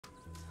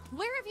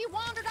Where have you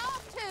wandered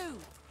off to?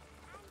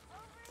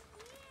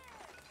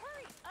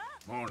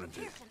 Morning,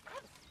 Dick.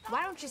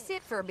 Why don't you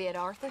sit for a bit,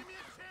 Arthur?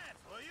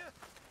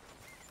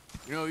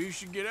 You know, you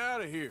should get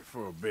out of here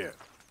for a bit.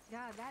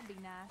 God, that'd be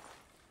nice.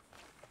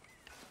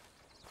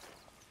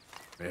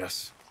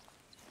 Yes.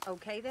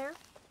 Okay there?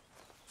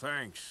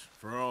 Thanks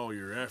for all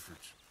your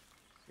efforts.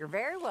 You're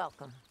very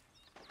welcome.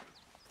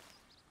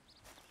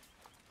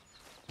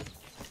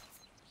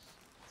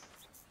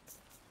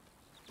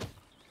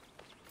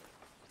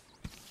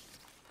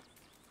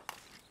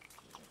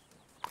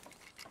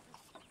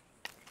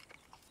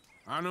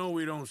 I know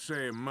we don't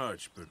say it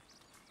much, but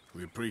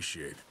we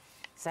appreciate it.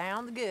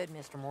 Sounds good,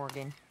 Mr.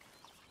 Morgan.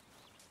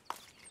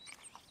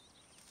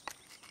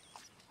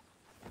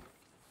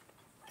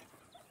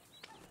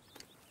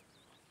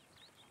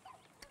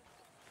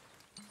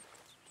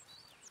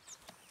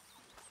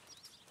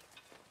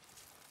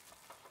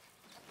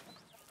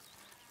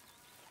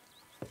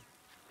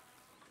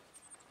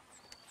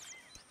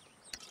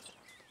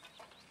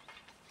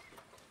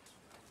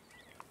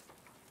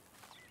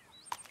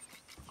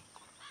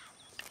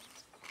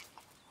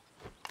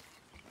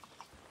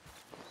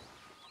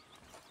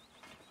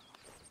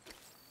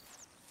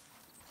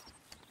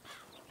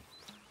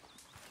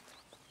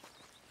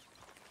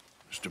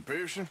 Mr.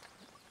 Pearson?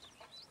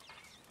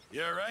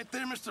 You all right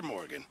there, Mr.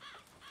 Morgan?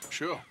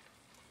 Sure.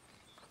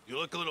 You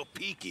look a little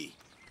peaky.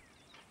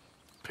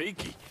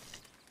 Peaky.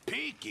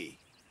 Peaky?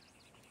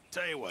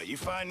 Tell you what, you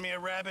find me a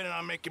rabbit and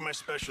I'll make you my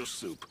special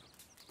soup.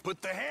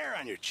 Put the hair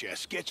on your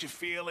chest, get you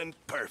feeling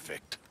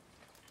perfect.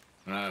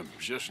 I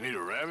just need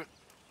a rabbit?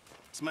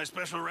 It's my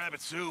special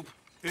rabbit soup.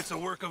 It's a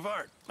work of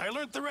art. I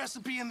learned the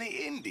recipe in the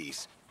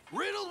Indies.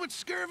 Riddled with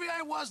scurvy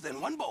I was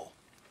then, one bowl.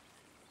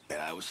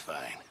 And I was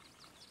fine.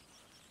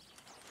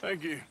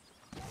 Thank you.